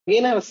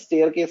again have a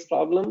staircase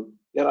problem.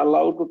 You're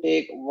allowed to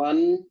take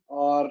 1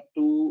 or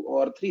 2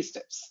 or 3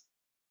 steps.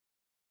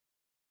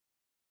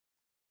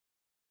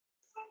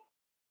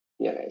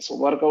 Yeah, guys, so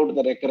work out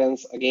the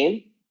recurrence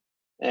again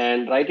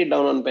and write it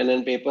down on pen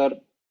and paper.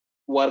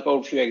 Work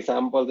out few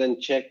examples and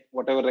check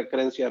whatever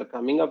recurrence you are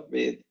coming up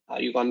with.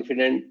 Are you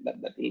confident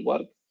that that will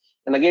work?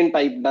 And again,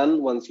 type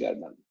done once you are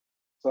done.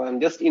 So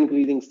I'm just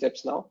increasing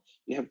steps now.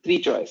 You have 3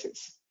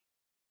 choices.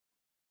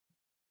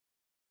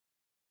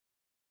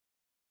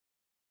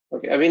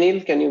 Okay,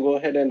 Avinil, can you go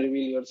ahead and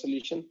reveal your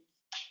solution?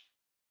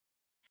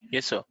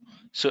 Yes, sir.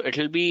 So it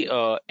will be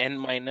n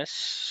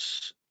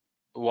minus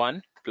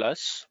 1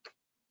 plus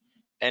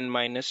n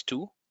minus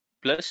 2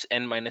 plus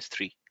n minus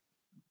 3.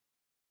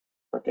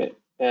 Okay,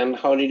 and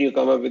how did you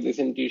come up with this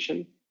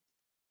intuition?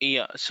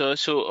 Yeah, so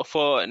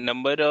for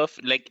number of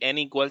like n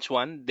equals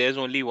 1, there's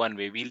only one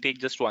way. We'll take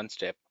just one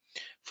step.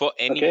 For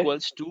n Okay.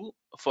 equals 2,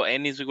 for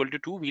n is equal to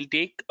 2, we'll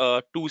take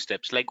 2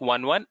 steps, like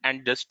 1, 1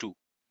 and just 2.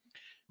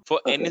 For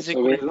n is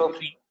equal to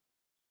 3.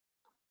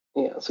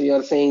 Yeah, so you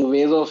are saying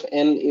ways of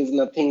n is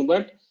nothing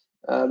but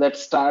that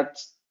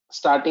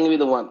starting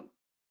with 1,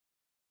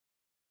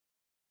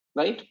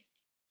 right?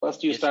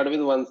 First you Yes, start sir.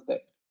 with 1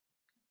 step.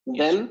 Yes,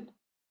 Then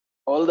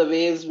all the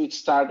ways which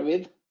start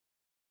with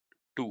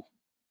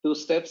 2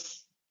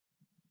 steps,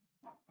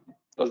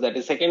 because that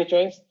is second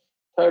choice.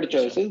 Third yes,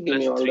 choice sir. is give Plus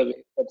me all 3. the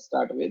ways that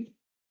start with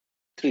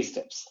 3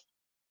 steps.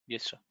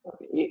 Yes, sir.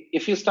 Okay.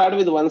 If you start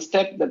with 1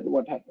 step, then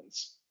what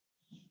happens?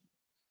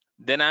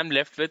 Then I'm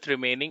left with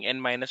remaining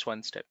n minus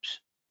 1 steps.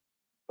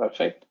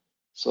 Perfect.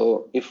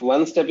 So if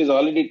 1 step is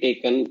already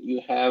taken,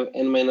 you have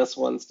n minus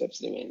 1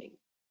 steps remaining.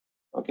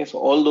 Okay, so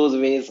all those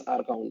ways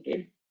are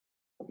counted.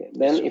 Okay,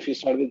 then Yes, if you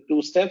start with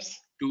 2 steps,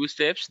 2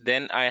 steps,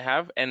 then I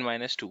have n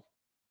minus 2.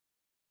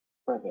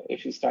 okay,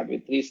 if you start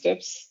with 3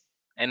 steps,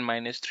 n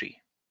minus 3.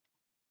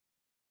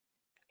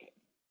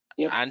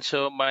 yep. And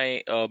so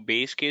my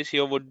base case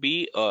here would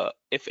be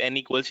if n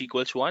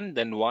equals 1,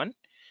 then 1.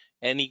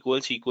 N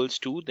equals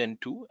 2, then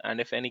 2.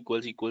 And if n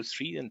equals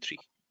 3, then 3.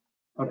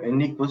 Or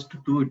n equals to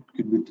 2, it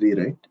could be 3,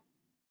 right?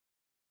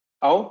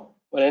 How?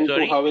 For n2,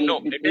 Sorry, how will no,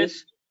 it be it 3?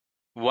 is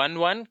 1,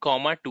 1,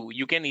 comma 2.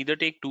 You can either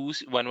take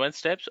 1, 1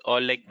 steps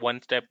or like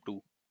 1 step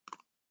 2.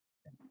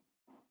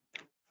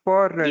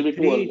 For It will be 2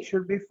 3, only. it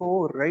should be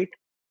 4, right?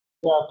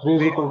 Yeah, 3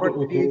 is Wait equal for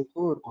to 3 is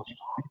 4.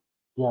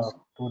 Yeah,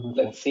 2 is 4.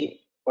 Let's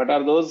see. What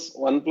are those?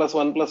 1 plus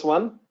 1 plus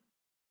 1? 2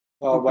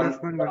 plus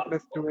 1, 1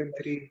 plus 2 and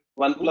 3.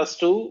 1 plus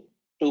 2,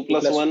 2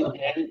 plus 1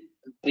 and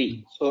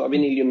 3. So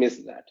Abhinil, you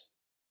missed that.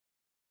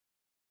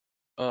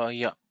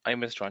 Yeah, I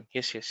missed one.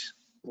 Yes, yes.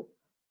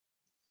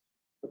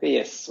 Okay,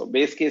 yes. So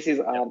base cases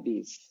are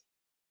these.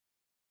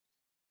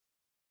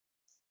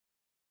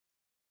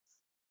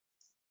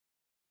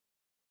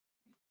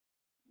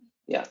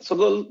 Yeah, so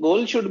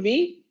goal should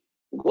be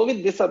go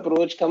with this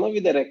approach, come up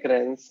with a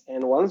recurrence,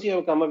 and once you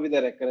have come up with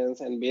a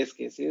recurrence and base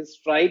cases,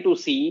 try to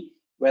see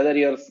whether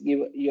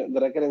the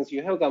recurrence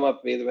you have come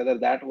up with, whether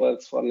that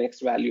works for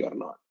next value or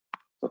not.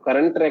 So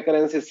current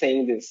recurrence is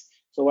saying this.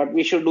 So what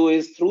we should do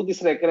is through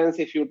this recurrence,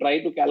 if you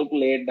try to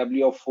calculate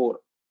W of 4,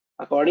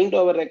 according to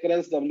our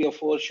recurrence, W of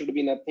 4 should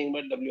be nothing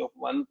but W of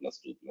 1 plus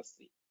 2 plus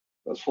 3.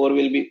 Because 4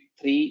 will be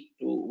 3,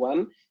 2,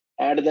 1.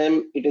 Add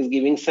them, it is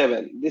giving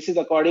 7. This is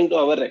according to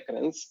our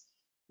recurrence.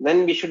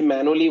 Then we should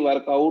manually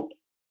work out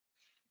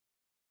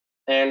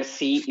and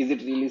see is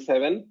it really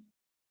 7,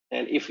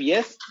 and if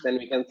yes, then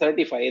we can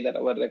certify that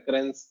our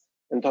recurrence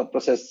and thought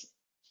process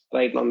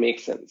right now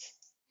makes sense.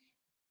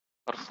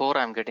 For 4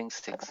 I'm getting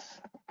 6.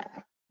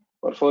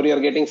 For 4 you are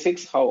getting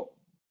 6. How?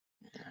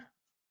 Yeah.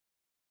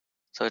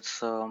 So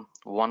it's 1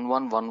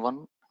 1 1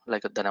 1,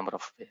 like the number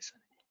of ways.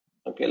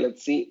 Okay,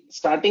 let's see.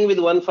 Starting with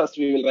 1 first,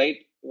 we will write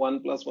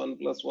 1 plus 1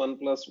 plus 1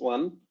 plus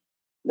 1,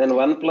 then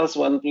 1 plus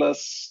 1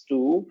 plus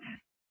 2,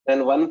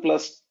 then 1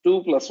 plus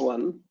 2 plus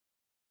 1.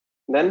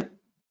 Then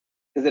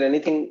is there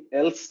anything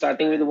else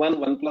starting with 1?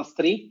 1 plus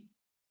 3?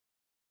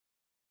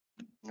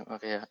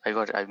 Okay, yeah, I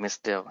got it. I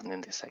missed the one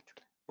in this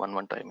actually. 1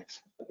 1 2 I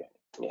missed. Okay,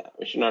 yeah,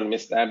 we should not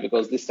miss that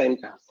because this time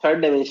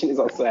third dimension is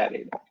also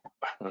added.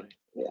 Right.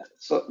 Yeah,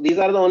 so these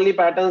are the only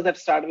patterns that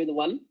start with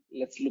 1.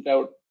 Let's look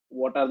out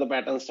what are the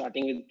patterns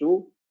starting with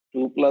 2.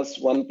 2 plus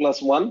 1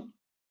 plus 1.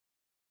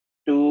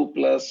 2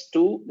 plus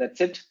 2,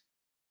 that's it.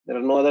 There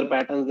are no other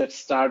patterns that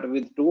start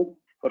with 2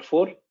 for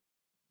 4.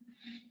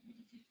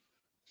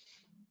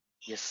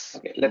 Yes.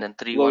 Okay, And then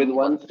 3 go 1 with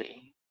 1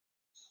 3.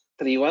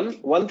 3 1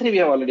 1 3 we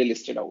have already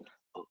listed out.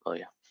 Oh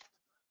yeah.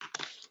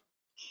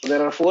 So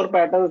there are 4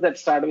 patterns that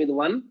start with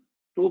 1,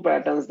 2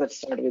 patterns that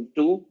start with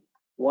 2,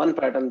 1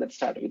 pattern that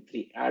start with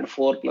 3. Add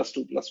 4 plus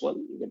 2 plus 1,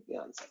 you get the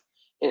answer.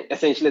 And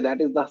essentially, that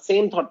is the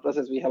same thought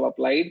process we have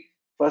applied.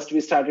 First,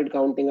 we started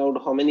counting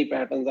out how many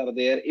patterns are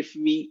there if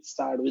we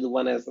start with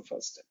 1 as the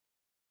first step.